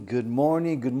Good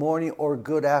morning, or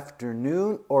good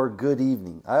afternoon, or good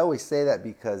evening. I always say that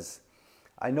because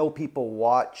I know people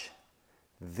watch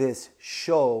this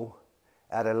show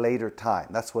at a later time.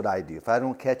 That's what I do. If I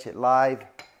don't catch it live,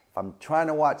 if I'm trying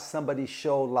to watch somebody's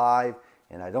show live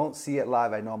and I don't see it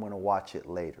live, I know I'm going to watch it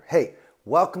later. Hey,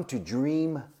 welcome to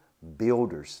Dream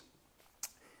Builders.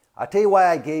 I'll tell you why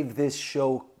I gave this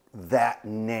show that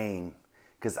name.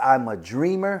 Because I'm a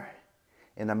dreamer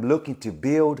and I'm looking to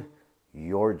build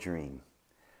your dream.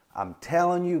 I'm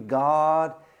telling you,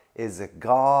 God is a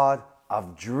God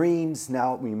of dreams.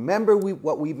 Now, remember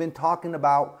what we've been talking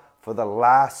about for the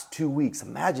last 2 weeks.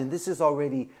 Imagine this is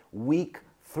already week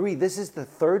 3. This is the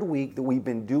third week that we've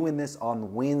been doing this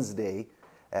on Wednesday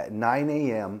at 9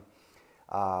 a.m.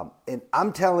 And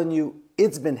I'm telling you,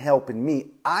 it's been helping me.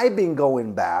 I've been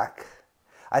going back.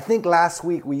 I think last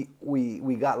week we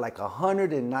got like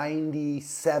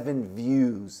 197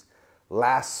 views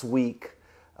last week.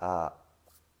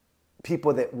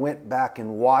 People that went back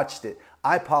and watched it.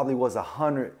 I probably was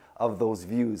 100 of those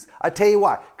views. I tell you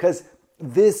why, because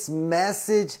this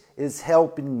message is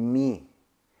helping me.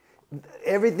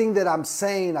 Everything that I'm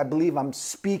saying, I believe I'm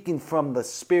speaking from the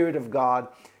Spirit of God.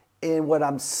 And what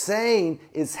I'm saying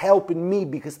is helping me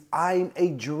because I'm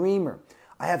a dreamer.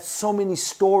 I have so many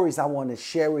stories I want to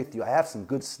share with you. I have some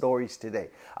good stories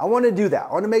today. I want to do that.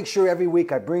 I want to make sure every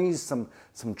week I bring you some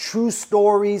true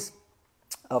stories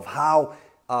of how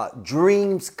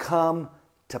dreams come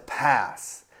to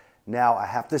pass. Now, I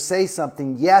have to say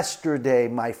something. Yesterday,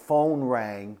 my phone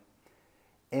rang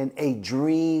and a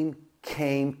dream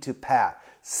came to pass.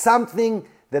 Something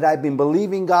that I've been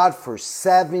believing God for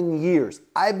 7 years.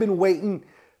 I've been waiting,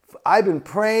 I've been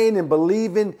praying and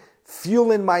believing,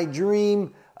 fueling my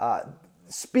dream,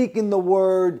 speaking the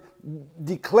word,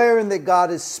 declaring that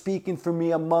God is speaking for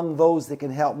me among those that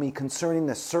can help me concerning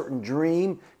a certain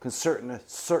dream, concerning a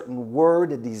certain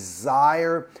word, a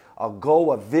desire, a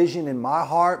goal, a vision in my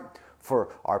heart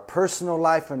for our personal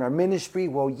life and our ministry.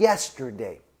 Well,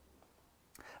 yesterday,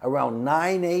 around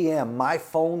 9 a.m., my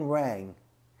phone rang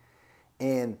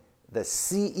and the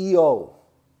CEO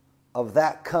of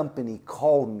that company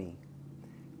called me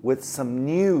with some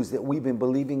news that we've been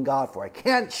believing God for. I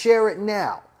can't share it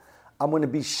now. I'm going to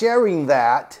be sharing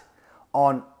that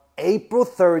on April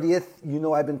 30th. You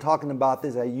know, I've been talking about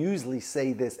this. I usually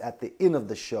say this at the end of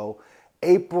the show.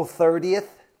 April 30th,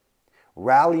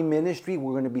 Rally Ministry.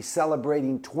 We're going to be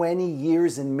celebrating 20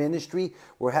 years in ministry.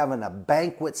 We're having a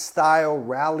banquet style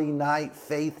rally night,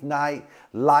 faith night,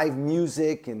 live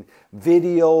music and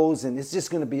videos. And it's just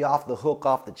going to be off the hook,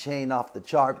 off the chain, off the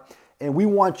chart. And we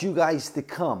want you guys to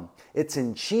come. It's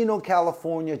in Chino,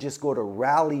 California. Just go to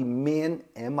rallymen,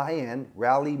 M-I-N,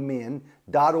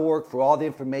 rallymen.org for all the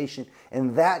information.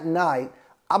 And that night,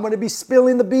 I'm going to be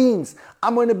spilling the beans.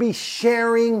 I'm going to be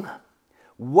sharing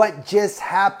what just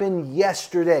happened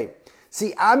yesterday.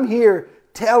 See, I'm here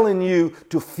telling you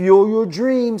to fuel your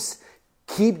dreams.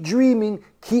 Keep dreaming.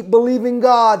 Keep believing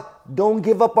God. Don't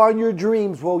give up on your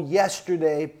dreams. Well,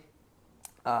 yesterday,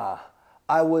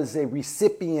 I was a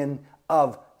recipient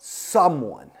of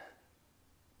someone.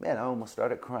 Man, I almost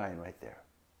started crying right there.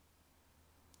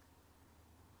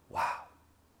 Wow.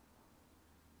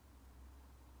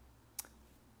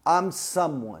 I'm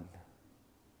someone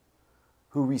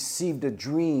who received a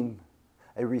dream,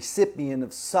 a recipient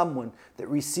of someone that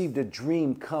received a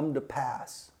dream come to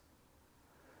pass.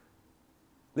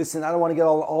 Listen, I don't want to get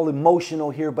all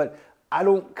emotional here, but I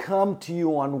don't come to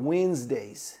you on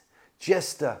Wednesdays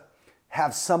just to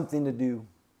have something to do.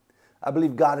 I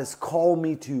believe God has called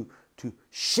me to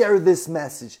share this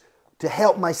message, to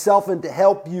help myself and to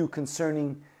help you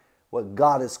concerning what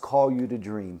God has called you to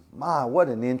dream. My, what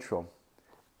an intro.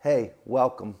 Hey,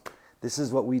 welcome. This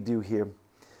is what we do here.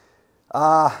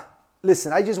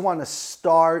 Listen, I just want to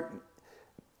start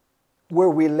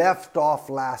where we left off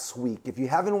last week. If you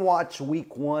haven't watched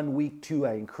week 1, week 2,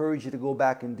 I encourage you to go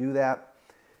back and do that.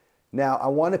 Now, I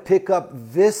want to pick up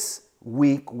this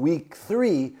week, week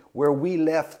 3, where we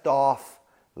left off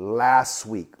last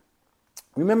week.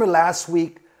 Remember last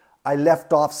week, I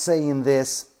left off saying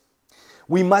this.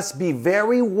 We must be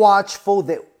very watchful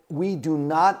that we do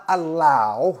not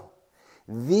allow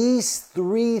these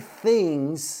 3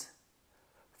 things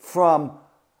from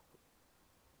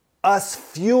us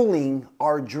fueling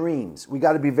our dreams. We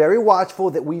got to be very watchful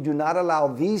that we do not allow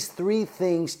these 3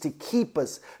 things to keep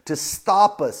us, to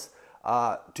stop us,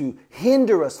 to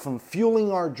hinder us from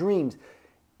fueling our dreams.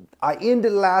 I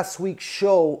ended last week's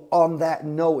show on that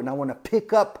note, and I want to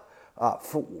pick up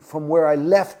from where I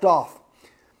left off.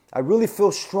 I really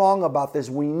feel strong about this.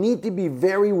 We need to be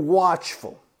very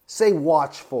watchful. Say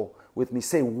watchful with me.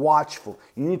 Say watchful.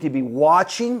 You need to be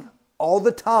watching all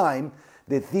the time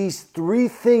that these three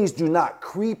things do not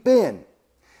creep in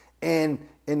and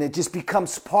it just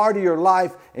becomes part of your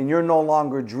life and you're no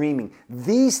longer dreaming.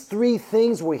 These three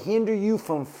things will hinder you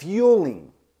from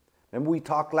fueling. Remember we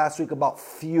talked last week about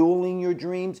fueling your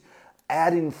dreams,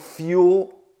 adding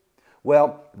fuel.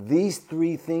 Well, these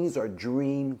three things are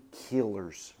dream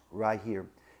killers right here.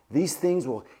 These things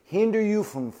will hinder you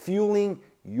from fueling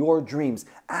your dreams.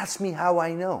 Ask me how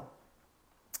I know.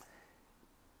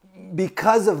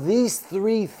 Because of these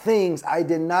three things, I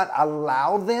did not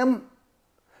allow them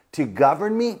to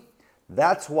govern me.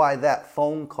 That's why that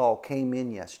phone call came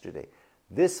in yesterday.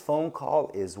 This phone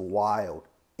call is wild.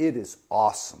 It is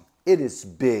awesome. It is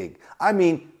big. I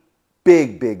mean,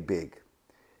 big, big, big.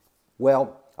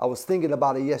 Well, I was thinking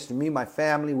about it yesterday. Me and my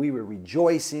family, we were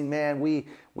rejoicing, man.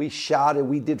 We shouted,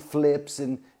 we did flips,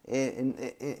 and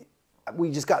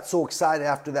we just got so excited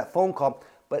after that phone call.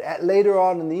 But later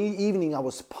on in the evening, I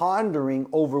was pondering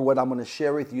over what I'm going to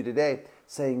share with you today,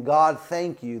 saying, God,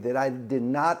 thank you that I did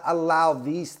not allow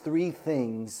these three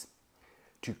things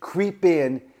to creep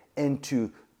in and to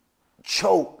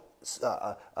choke,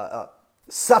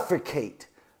 suffocate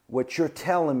what you're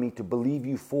telling me to believe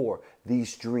you for,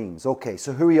 these dreams. Okay,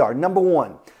 so here we are. Number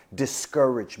one,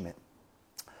 discouragement.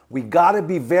 We got to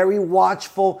be very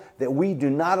watchful that we do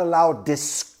not allow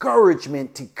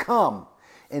discouragement to come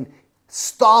and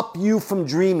stop you from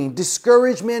dreaming.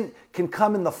 Discouragement can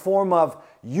come in the form of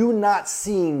you not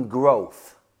seeing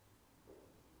growth.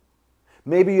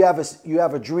 Maybe you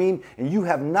have a dream and you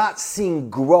have not seen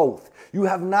growth. You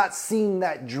have not seen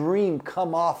that dream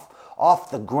come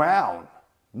off the ground.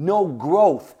 No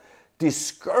growth.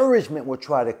 Discouragement will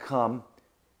try to come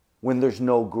when there's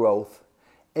no growth.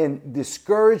 And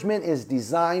discouragement is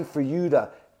designed for you to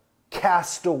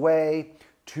cast away,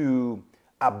 to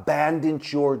abandon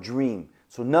your dream.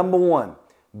 So number one,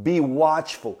 be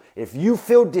watchful. If you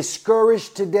feel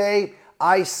discouraged today,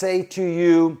 I say to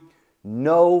you,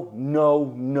 no,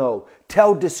 no, no.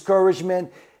 Tell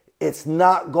discouragement it's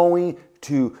not going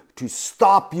to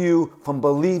stop you from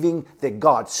believing that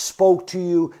God spoke to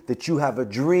you, that you have a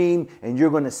dream, and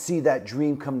you're going to see that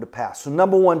dream come to pass. So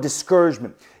number one,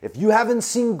 discouragement. If you haven't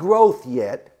seen growth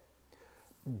yet,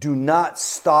 do not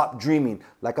stop dreaming.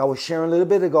 Like I was sharing a little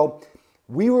bit ago,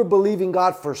 we were believing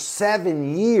God for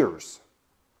 7 years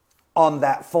on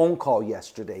that phone call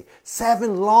yesterday.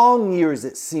 7 long years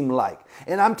it seemed like.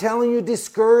 And I'm telling you,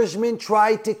 discouragement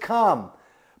tried to come.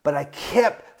 But I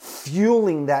kept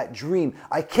fueling that dream.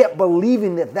 I kept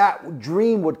believing that that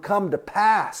dream would come to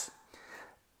pass.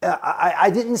 I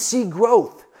didn't see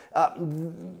growth.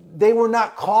 They were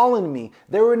not calling me.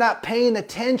 They were not paying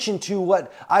attention to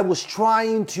what I was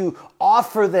trying to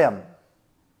offer them.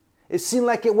 It seemed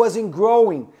like it wasn't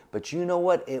growing. But you know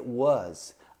what? It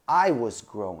was. I was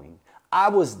growing. I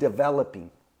was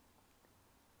developing.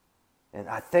 And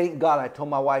I thank God. I told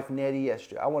my wife Nettie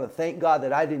yesterday, I want to thank God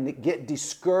that I didn't get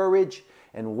discouraged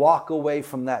and walk away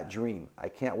from that dream. I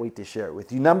can't wait to share it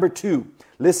with you. Number two,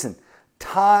 listen,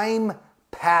 time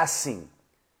passing.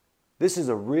 This is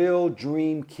a real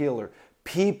dream killer.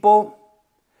 People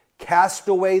cast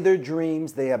away their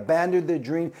dreams. They abandon their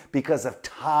dream because of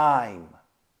time.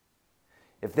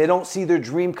 If they don't see their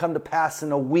dream come to pass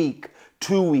in a week,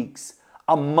 2 weeks,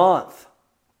 a month,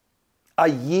 a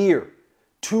year,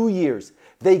 2 years,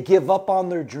 they give up on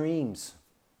their dreams.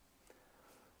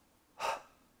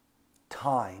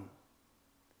 Time.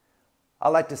 I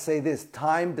like to say this,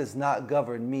 time does not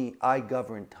govern me, I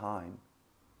govern time.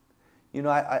 You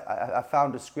know, I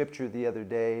found a scripture the other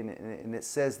day and it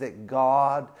says that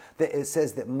it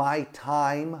says that my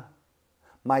times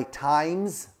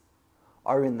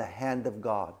are in the hand of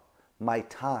God. My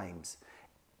times.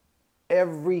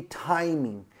 Every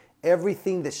timing,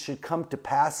 everything that should come to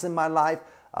pass in my life,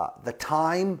 the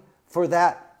time for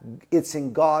that, it's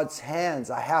in God's hands.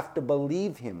 I have to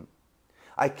believe Him.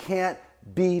 I can't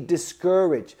be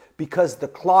discouraged because the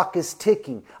clock is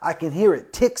ticking. I can hear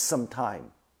it tick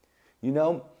sometime. You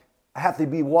know, I have to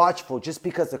be watchful just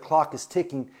because the clock is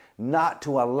ticking, not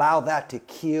to allow that to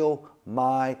kill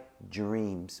my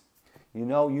dreams. You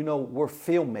know, we're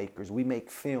filmmakers. We make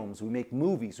films, we make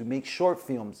movies, we make short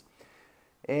films.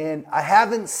 And I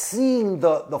haven't seen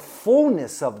the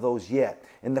fullness of those yet.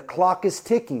 And the clock is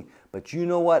ticking. But you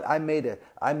know what? I made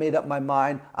up my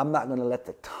mind. I'm not going to let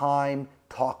the time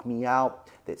talk me out.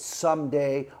 That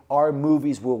someday our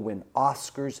movies will win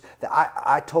Oscars. That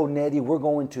I told Nettie we're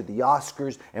going to the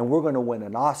Oscars and we're going to win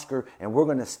an Oscar and we're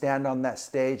going to stand on that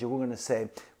stage and we're going to say,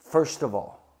 first of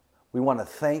all, we want to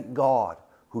thank God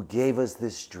who gave us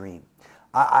this dream.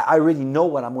 I already know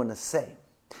what I'm going to say.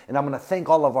 And I'm going to thank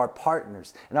all of our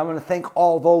partners. And I'm going to thank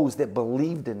all those that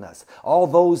believed in us. All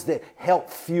those that helped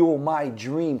fuel my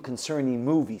dream concerning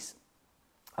movies.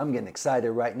 I'm getting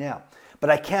excited right now. But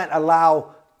I can't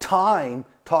allow time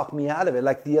talk me out of it.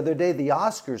 Like the other day, the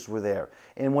Oscars were there.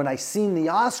 And when I seen the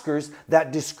Oscars,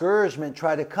 that discouragement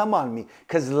tried to come on me.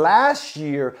 Because last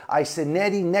year, I said,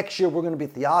 Nettie, next year we're going to be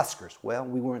at the Oscars. Well,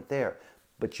 we weren't there.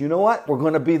 But you know what? We're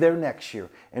going to be there next year.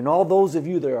 And all those of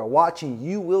you that are watching,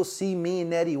 you will see me and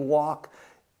Nettie walk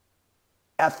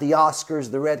at the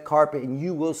Oscars, the red carpet, and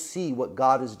you will see what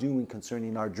God is doing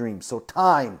concerning our dreams. So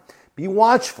time, be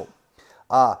watchful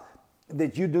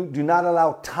that you do not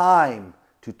allow time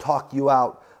to talk you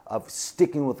out of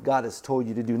sticking with what God has told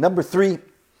you to do. Number 3,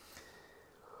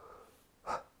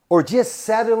 or just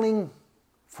settling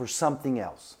for something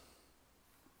else.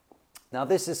 Now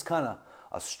this is kind of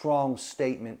a strong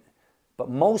statement, but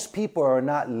most people are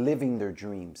not living their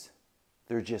dreams.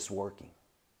 They're just working.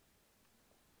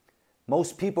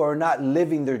 Most people are not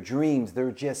living their dreams.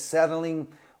 They're just settling,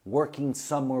 working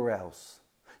somewhere else.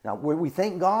 Now, we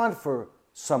thank God for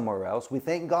somewhere else. We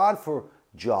thank God for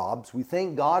jobs. We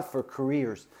thank God for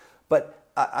careers. But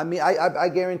I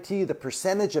guarantee you the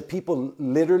percentage of people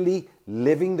literally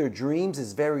living their dreams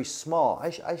is very small.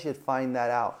 I should find that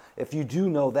out. If you do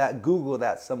know that, Google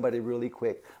that, somebody, really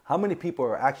quick. How many people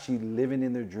are actually living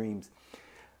in their dreams?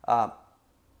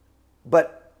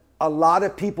 But a lot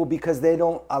of people, because they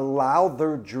don't allow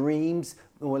their dreams,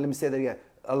 well, let me say that again.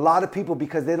 A lot of people,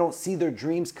 because they don't see their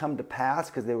dreams come to pass,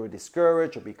 because they were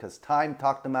discouraged or because time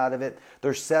talked them out of it,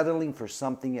 they're settling for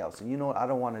something else. And you know what? I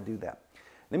don't want to do that.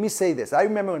 Let me say this. I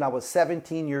remember when I was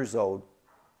 17 years old,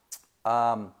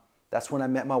 that's when I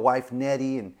met my wife,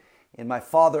 Nettie, and my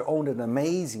father owned an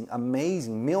amazing $1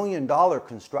 million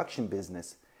construction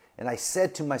business. And I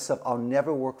said to myself, I'll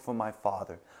never work for my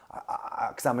father,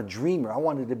 because I'm a dreamer. I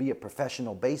wanted to be a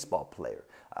professional baseball player.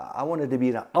 I wanted to be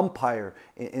an umpire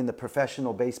in the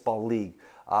professional baseball league.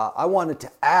 I wanted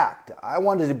to act. I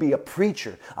wanted to be a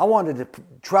preacher. I wanted to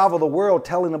travel the world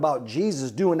telling about Jesus,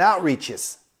 doing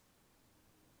outreaches.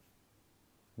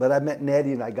 But I met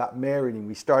Nettie and I got married and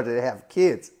we started to have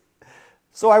kids.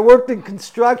 So I worked in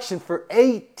construction for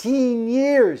 18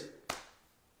 years.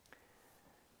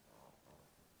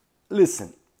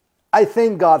 Listen, I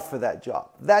thank God for that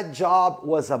job. That job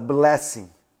was a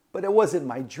blessing, but it wasn't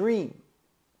my dream.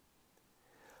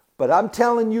 But I'm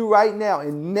telling you right now,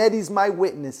 and Nettie's my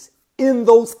witness, in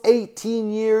those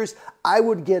 18 years, I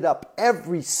would get up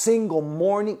every single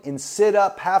morning and sit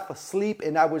up half asleep,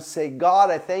 and I would say, God,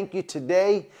 I thank you.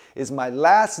 Today is my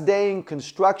last day in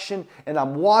construction, and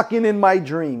I'm walking in my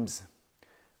dreams.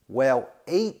 Well,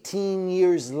 18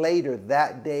 years later,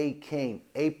 that day came,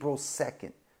 April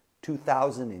 2nd,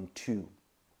 2002.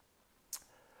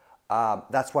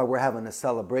 That's why we're having a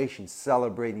celebration,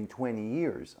 celebrating 20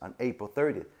 years on April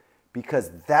 30th.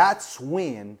 Because that's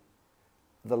when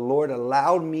the Lord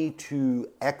allowed me to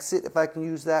exit, if I can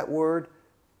use that word,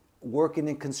 working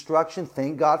in construction.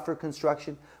 Thank God for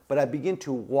construction. But I began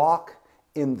to walk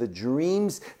in the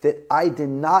dreams that I did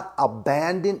not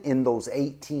abandon in those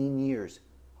 18 years.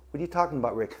 What are you talking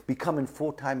about, Rick? Becoming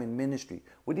full-time in ministry.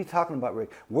 What are you talking about,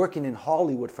 Rick? Working in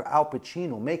Hollywood for Al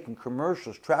Pacino, making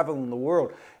commercials, traveling the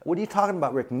world. What are you talking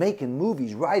about, Rick? Making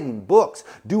movies, writing books,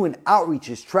 doing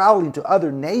outreaches, traveling to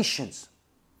other nations,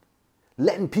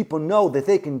 letting people know that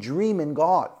they can dream in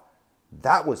God.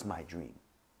 That was my dream.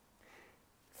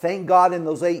 Thank God in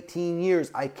those 18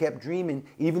 years, I kept dreaming.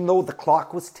 Even though the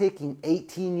clock was ticking,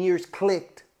 18 years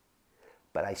clicked.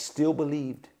 But I still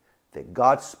believed that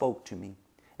God spoke to me.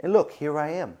 And look, here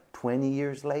I am, 20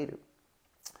 years later.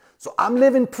 So I'm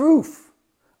living proof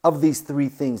of these 3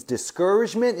 things.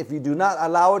 Discouragement, if you do not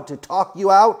allow it to talk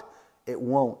you out, it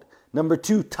won't. Number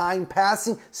 2, time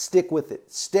passing, stick with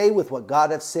it. Stay with what God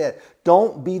has said.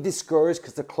 Don't be discouraged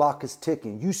because the clock is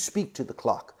ticking. You speak to the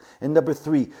clock. And number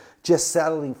 3, just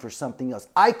settling for something else.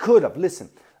 I could have, listen,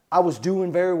 I was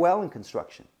doing very well in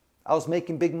construction. I was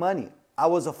making big money. I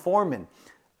was a foreman.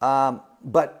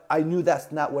 But I knew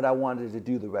that's not what I wanted to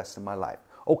do the rest of my life.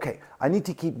 Okay, I need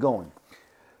to keep going.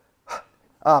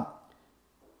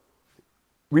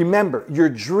 Remember, your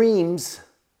dreams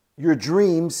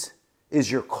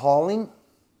is your calling.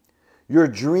 Your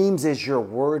dreams is your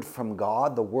word from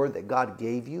God, the word that God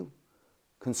gave you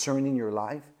concerning your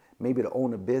life. Maybe to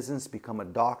own a business, become a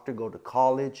doctor, go to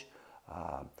college,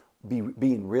 be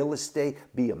in real estate,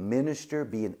 be a minister,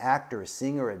 be an actor, a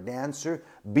singer, a dancer,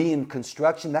 be in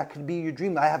construction. That could be your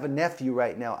dream. I have a nephew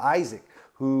right now, Isaac,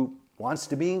 who wants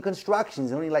to be in construction.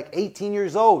 He's only like 18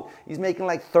 years old. He's making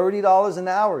like $30 an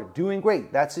hour, doing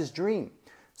great. That's his dream.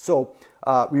 So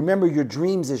remember, your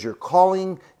dreams is your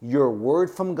calling, your word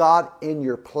from God, and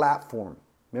your platform.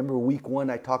 Remember week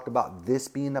 1, I talked about this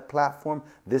being a platform.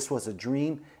 This was a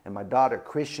dream. And my daughter,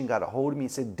 Christian, got a hold of me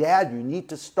and said, Dad, you need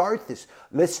to start this.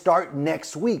 Let's start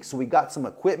next week. So we got some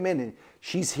equipment and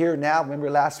she's here now. Remember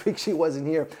last week she wasn't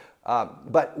here.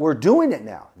 But we're doing it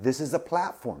now. This is a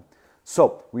platform.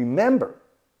 So remember,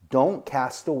 don't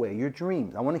cast away your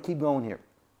dreams. I want to keep going here.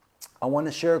 I want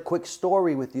to share a quick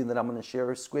story with you that I'm going to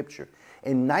share a scripture.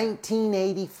 In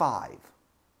 1985,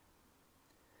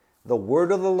 the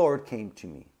word of the Lord came to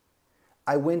me.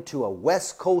 I went to a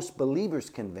West Coast Believers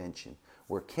Convention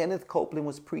where Kenneth Copeland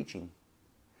was preaching.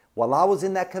 While I was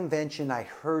in that convention, I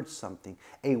heard something.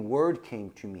 A word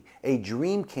came to me. A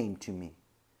dream came to me.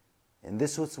 And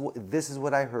this is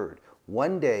what I heard.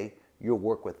 One day, you'll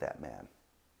work with that man.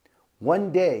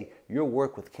 One day, you'll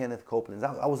work with Kenneth Copeland.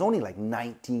 I was only like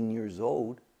 19 years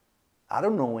old. I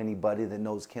don't know anybody that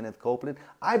knows Kenneth Copeland.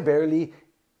 I barely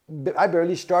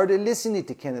started listening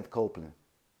to Kenneth Copeland.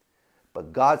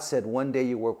 But God said, one day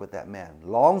you work with that man.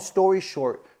 Long story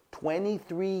short,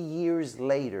 23 years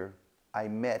later, I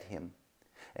met him.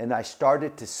 And I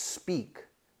started to speak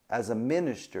as a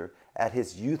minister at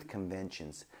his youth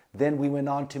conventions. Then we went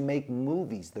on to make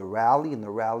movies, The Rally and The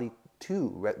Rally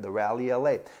 2, The Rally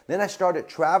LA. Then I started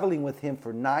traveling with him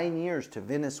for 9 years to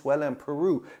Venezuela and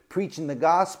Peru, preaching the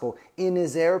gospel in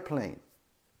his airplane.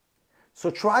 So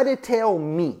try to tell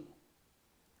me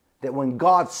that when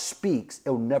God speaks,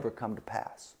 it'll never come to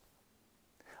pass.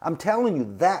 I'm telling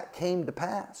you, that came to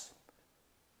pass.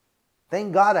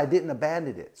 Thank God I didn't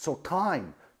abandon it. So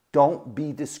time, don't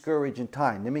be discouraged in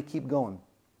time. Let me keep going.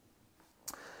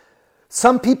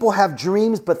 Some people have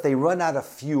dreams, but they run out of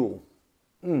fuel.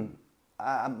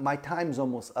 My time's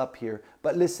almost up here.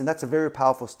 But listen, that's a very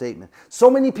powerful statement. So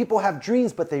many people have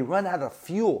dreams, but they run out of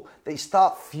fuel. They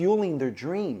stop fueling their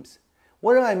dreams.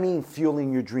 What do I mean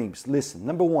fueling your dreams? Listen,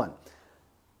 number 1,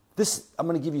 I'm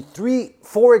going to give you 3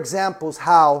 examples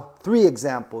how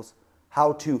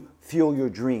to fuel your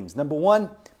dreams. Number 1,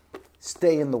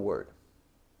 stay in the Word.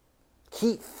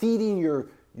 Keep feeding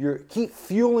keep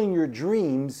fueling your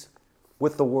dreams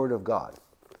with the Word of God.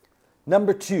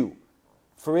 Number 2,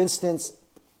 for instance,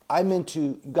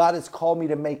 God has called me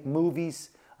to make movies.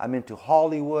 I'm into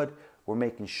Hollywood. We're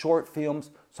making short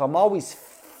films. So I'm always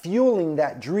fueling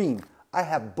that dream. I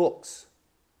have books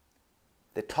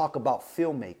that talk about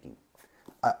filmmaking.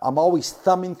 I'm always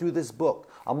thumbing through this book.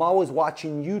 I'm always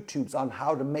watching YouTubes on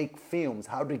how to make films,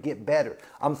 how to get better.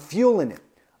 I'm fueling it.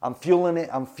 I'm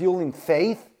fueling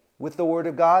faith with the Word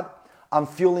of God. I'm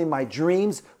fueling my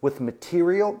dreams with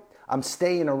material. I'm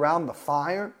staying around the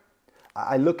fire.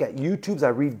 I look at YouTubes. I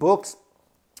read books.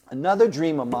 Another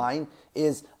dream of mine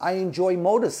is I enjoy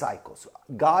motorcycles.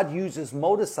 God uses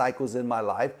motorcycles in my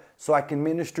life so I can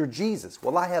minister Jesus.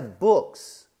 Well, I have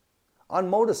books on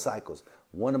motorcycles.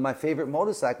 One of my favorite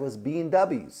motorcycles is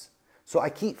BMWs. So I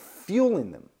keep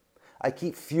fueling them. I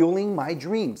keep fueling my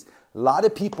dreams. A lot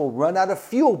of people run out of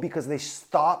fuel because they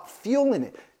stop fueling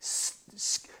it.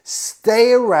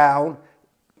 Stay around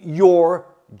your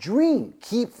dream.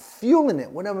 Keep fueling it.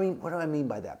 What do I mean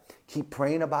by that? Keep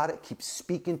praying about it. Keep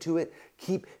speaking to it.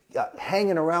 Keep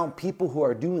hanging around people who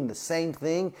are doing the same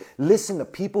thing. Listen to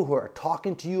people who are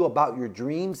talking to you about your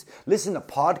dreams. Listen to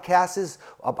podcasts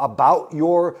about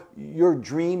your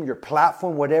dream, your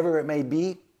platform, whatever it may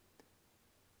be.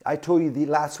 I told you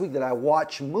last week that I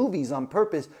watch movies on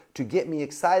purpose to get me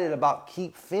excited about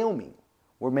keep filming.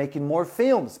 We're making more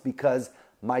films because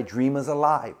my dream is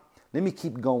alive. Let me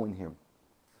keep going here.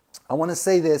 I want to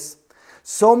say this.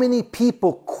 So many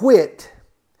people quit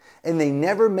and they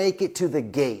never make it to the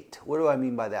gate. What do I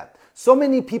mean by that? So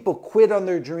many people quit on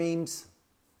their dreams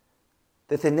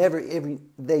that they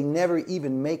never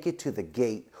even make it to the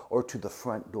gate or to the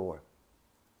front door.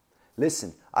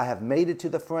 Listen, I have made it to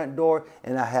the front door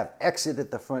and I have exited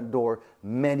the front door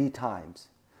many times.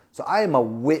 So I am a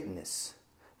witness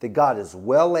that God is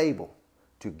well able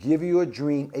to give you a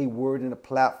dream, a word, and a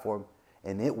platform,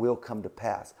 and it will come to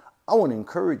pass. I want to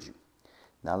encourage you.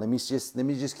 Now let me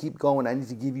just keep going. I need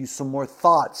to give you some more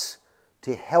thoughts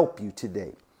to help you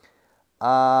today.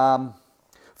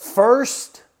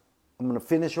 First, I'm going to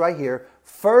finish right here.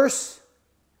 First,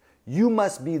 you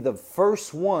must be the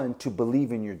first one to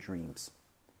believe in your dreams.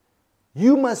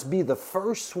 You must be the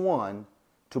first one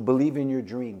to believe in your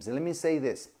dreams. And let me say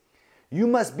this. You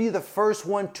must be the first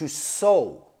one to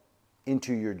sow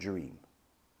into your dream.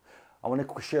 I want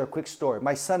to share a quick story.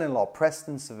 My son-in-law,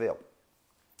 Preston Seville,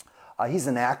 he's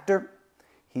an actor.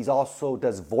 He also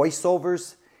does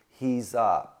voiceovers. He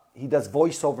does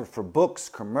voiceover for books,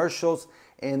 commercials,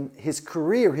 and his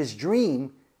career, his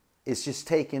dream It's just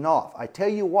taking off. I tell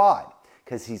you why.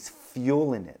 Because he's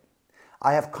fueling it.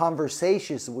 I have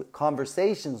conversations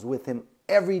with him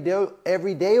every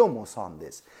day almost on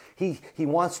this. He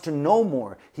wants to know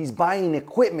more. He's buying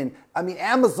equipment. I mean,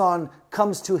 Amazon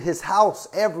comes to his house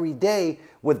every day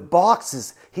with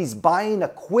boxes. He's buying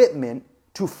equipment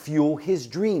to fuel his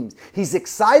dreams. He's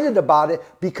excited about it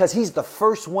because he's the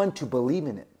first one to believe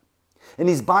in it. And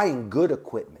he's buying good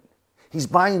equipment. He's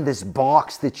buying this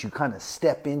box that you kind of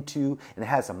step into, and it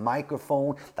has a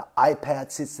microphone. The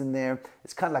iPad sits in there.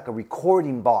 It's kind of like a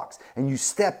recording box. And you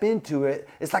step into it,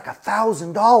 it's like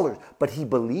 $1,000. But he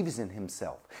believes in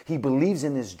himself. He believes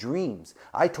in his dreams.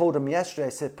 I told him yesterday, I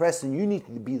said, Preston, you need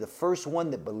to be the first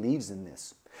one that believes in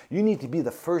this. You need to be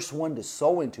the first one to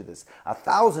sow into this.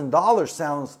 $1,000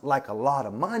 sounds like a lot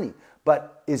of money,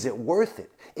 but is it worth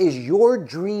it? Is your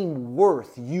dream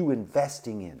worth you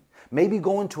investing in? Maybe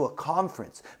going to a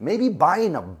conference, maybe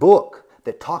buying a book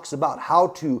that talks about how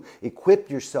to equip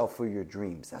yourself for your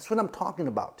dreams. That's what I'm talking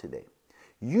about today.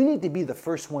 You need to be the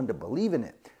first one to believe in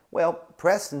it. Well,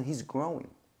 Preston, he's growing.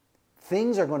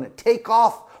 Things are going to take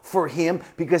off for him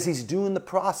because he's doing the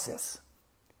process.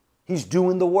 He's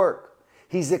doing the work.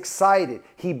 He's excited.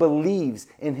 He believes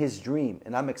in his dream,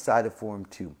 and I'm excited for him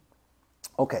too.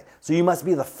 Okay, so you must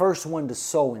be the first one to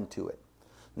sow into it.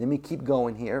 Let me keep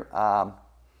going here. I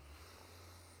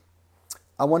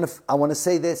want to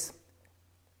say this.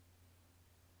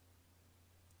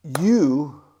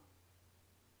 You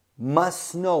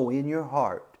must know in your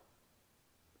heart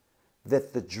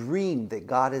that the dream that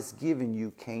God has given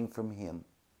you came from him.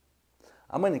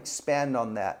 I'm going to expand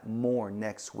on that more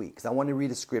next week because I want to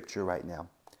read a scripture right now.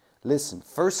 Listen,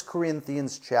 1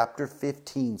 Corinthians chapter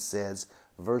 15 says,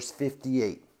 verse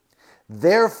 58,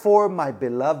 "Therefore, my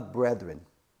beloved brethren,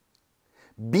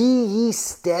 be ye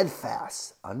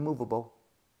steadfast," unmovable,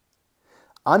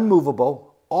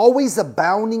 always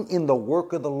abounding in the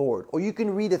work of the Lord. Or you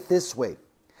can read it this way.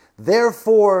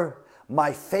 "Therefore,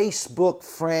 my Facebook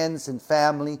friends and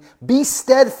family, be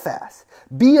steadfast,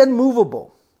 be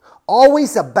unmovable,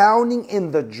 always abounding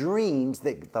in the dreams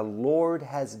that the Lord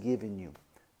has given you."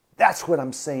 That's what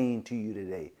I'm saying to you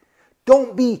today.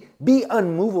 Don't be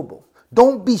unmovable.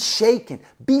 Don't be shaken.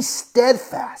 Be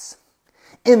steadfast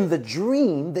in the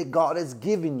dream that God has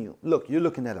given you. Look, you're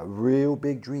looking at a real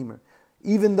big dreamer.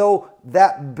 Even though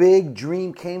that big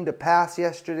dream came to pass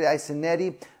yesterday, I said,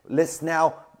 Nettie, let's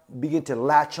now begin to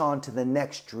latch on to the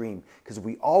next dream because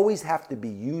we always have to be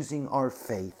using our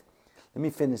faith. Let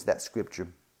me finish that scripture.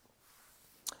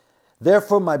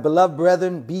 "Therefore, my beloved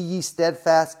brethren, be ye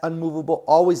steadfast, unmovable,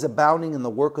 always abounding in the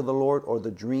work of the Lord," or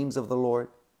the dreams of the Lord.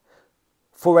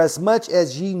 "For as much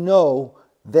as ye know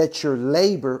that your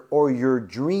labor or your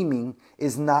dreaming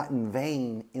is not in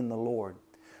vain in the Lord."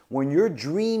 When your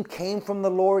dream came from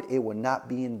the Lord, it will not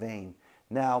be in vain.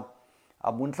 Now,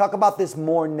 I'm going to talk about this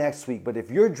more next week, but if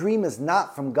your dream is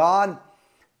not from God,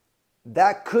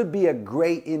 that could be a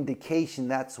great indication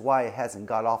that's why it hasn't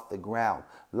got off the ground.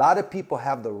 A lot of people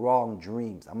have the wrong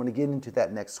dreams. I'm going to get into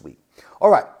that next week. All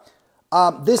right.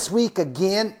 This week,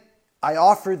 again, I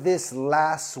offered this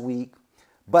last week,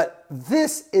 but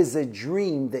this is a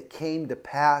dream that came to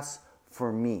pass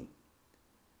for me,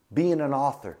 being an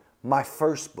author. My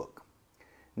first book.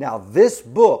 Now, this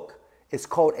book is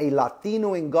called A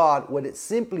Latino in God. What it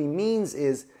simply means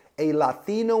is a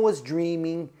Latino was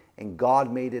dreaming and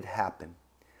God made it happen.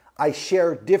 I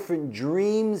share different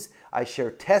dreams. I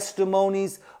share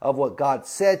testimonies of what God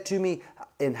said to me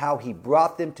and how he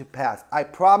brought them to pass. I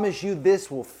promise you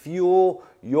this will fuel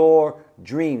your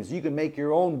dreams. You can make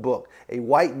your own book. A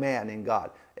white man in God.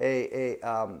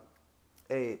 An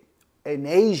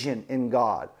Asian in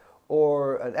God.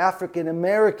 Or an African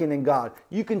American in God.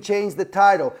 You can change the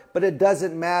title, but it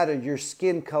doesn't matter. Your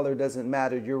skin color doesn't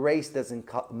matter. Your race doesn't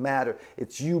matter.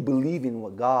 It's you believing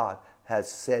what God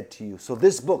has said to you. So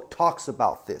this book talks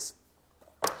about this.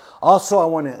 Also, I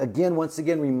want to once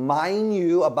again remind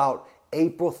you about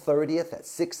April 30th at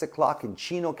 6 o'clock in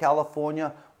Chino,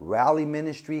 California, Rally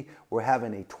Ministry. We're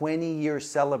having a 20-year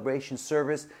celebration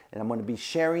service, and I'm going to be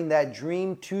sharing that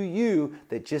dream to you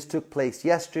that just took place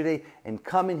yesterday and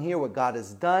come and hear what God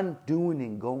has done, doing,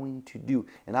 and going to do.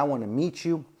 And I want to meet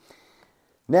you.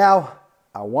 Now,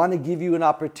 I want to give you an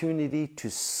opportunity to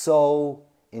sow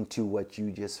into what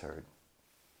you just heard.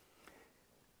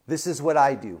 This is what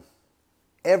I do.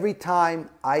 Every time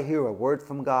I hear a word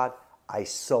from God, I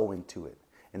sow into it.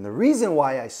 And the reason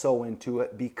why I sow into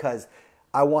it, because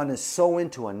I want to sow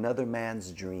into another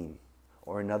man's dream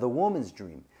or another woman's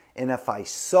dream. And if I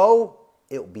sow,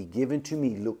 it will be given to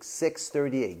me. Luke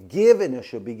 6:38. Give and it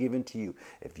shall be given to you.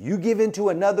 If you give into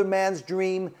another man's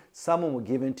dream, someone will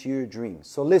give into your dream.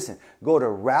 So listen, go to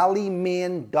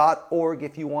rallymen.org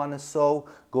if you want to sow.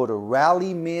 Go to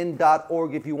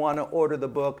rallymen.org if you want to order the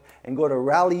book. And go to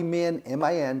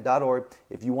rallymen.org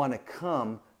if you want to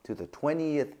come to the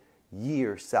 20th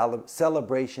year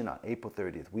celebration on April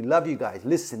 30th. We love you guys.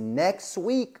 Listen, next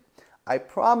week, I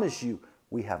promise you,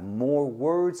 we have more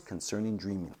words concerning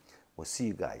dreaming. We'll see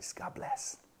you guys. God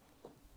bless.